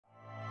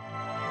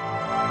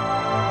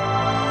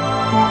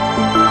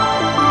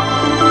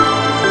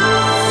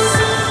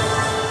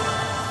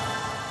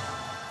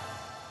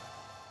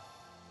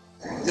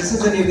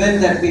event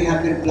that we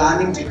have been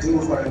planning to do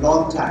for a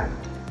long time,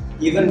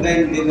 even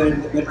when we were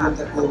in the middle of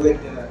the COVID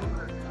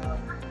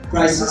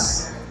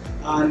crisis,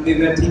 and we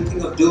were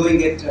thinking of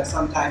doing it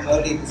sometime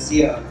early this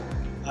year,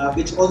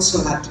 which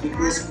also had to be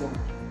postponed.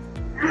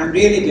 And I'm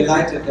really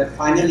delighted that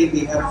finally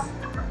we have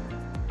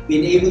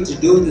been able to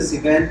do this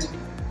event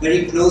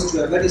very close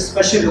to a very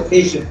special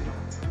occasion,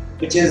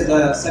 which is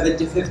the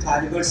 75th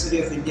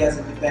anniversary of India's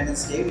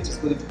Independence Day, which is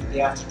going to be the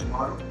day after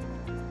tomorrow.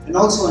 And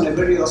also on a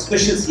very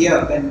auspicious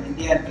year when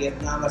India and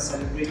Vietnam are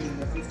celebrating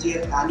the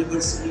 50th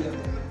anniversary of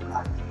their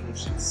diplomatic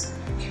relations.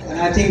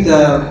 And I think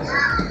the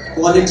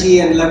quality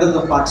and level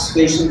of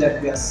participation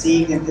that we are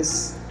seeing in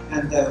this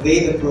and the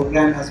way the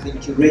program has been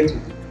curated,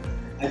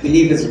 I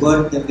believe is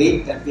worth the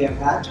wait that we have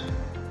had.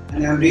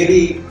 And I'm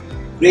really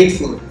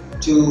grateful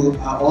to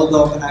all the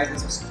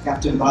organizers,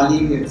 Captain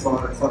Bali,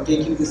 for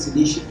taking this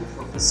initiative,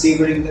 for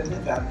persevering with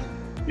it, and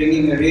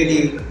bringing a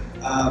really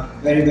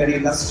very, very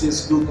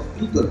illustrious group of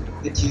people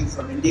with you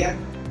from India,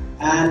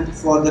 and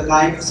for the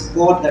kind of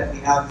support that we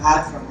have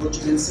had from Ho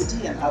Chi Minh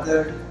City and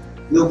other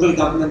local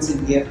governments in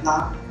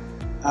Vietnam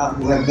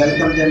who have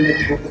welcomed them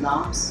with open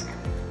arms,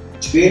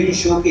 which really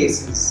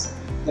showcases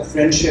the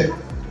friendship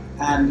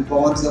and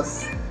bonds of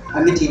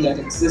amity that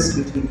exist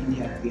between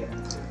India and Vietnam.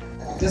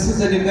 This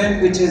is an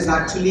event which is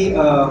actually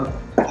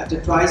at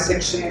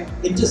a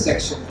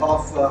intersection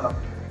of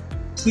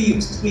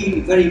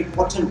three very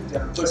important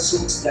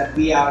pursuits that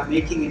we are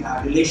making in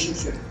our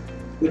relationship,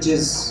 which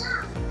is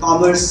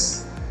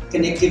commerce,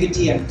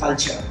 connectivity and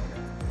culture.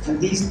 And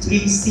these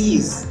three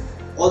C's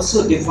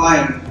also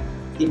define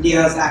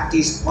India's Act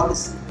East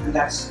policy, and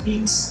that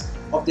speaks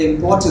of the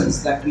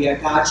importance that we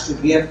attach to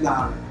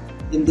Vietnam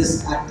in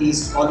this Act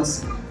East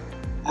policy.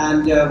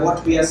 And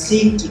what we are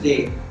seeing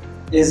today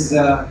is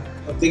a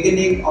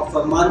beginning of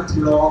a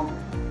month-long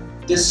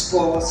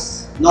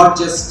discourse, not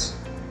just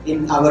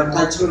in our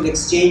cultural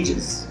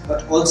exchanges,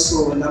 but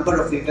also a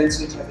number of events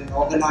which have been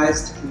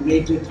organized,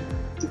 curated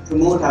to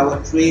promote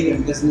our trade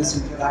and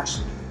business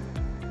interaction.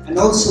 And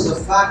also the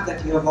fact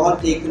that you have all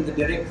taken the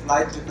direct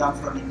flight to come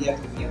from India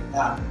to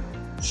Vietnam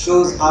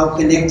shows how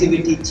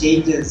connectivity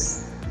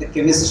changes the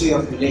chemistry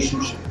of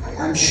relationship.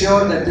 I'm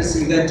sure that this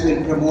event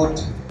will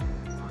promote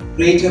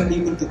greater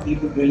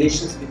people-to-people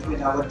relations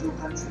between our two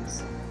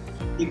countries.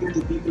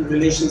 People-to-people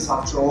relations,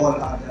 after all,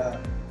 are the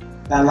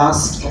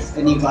ballast of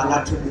any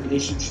bilateral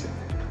relationship.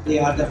 They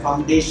are the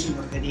foundation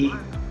of any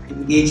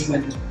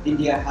engagement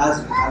India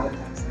has with other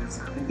countries.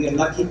 And we are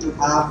lucky to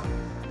have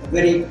a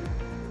very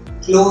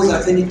close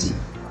affinity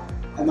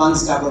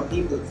amongst our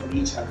people for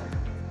each other.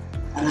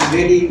 And I'm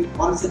really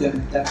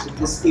confident that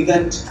this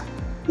event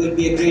will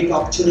be a great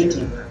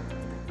opportunity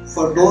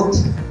for both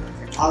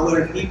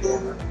our people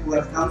who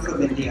have come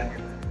from India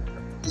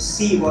to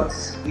see what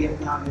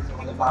Vietnam is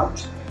all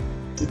about,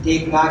 to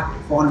take back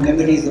fond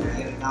memories of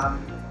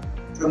Vietnam,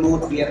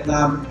 promote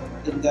Vietnam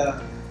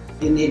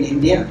in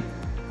India,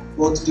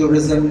 both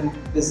tourism,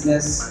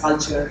 business,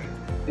 culture,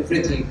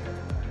 everything.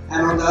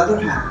 And on the other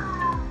hand,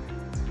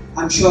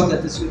 I'm sure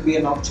that this will be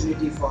an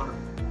opportunity for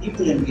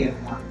people in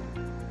Vietnam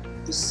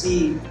to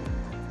see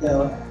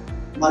the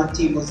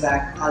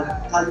multi-mosaic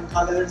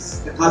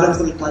colors, the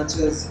colorful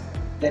cultures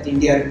that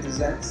India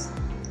represents,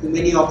 the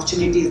many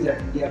opportunities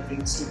that India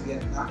brings to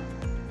Vietnam,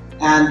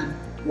 and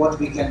what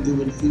we can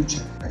do in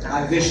future.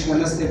 I wish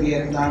Namaste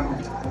Vietnam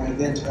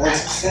event all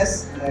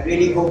success, and I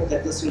really hope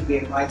that this will be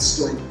a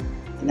milestone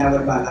in our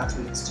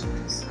bilateral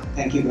exchanges.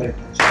 Thank you very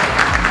much.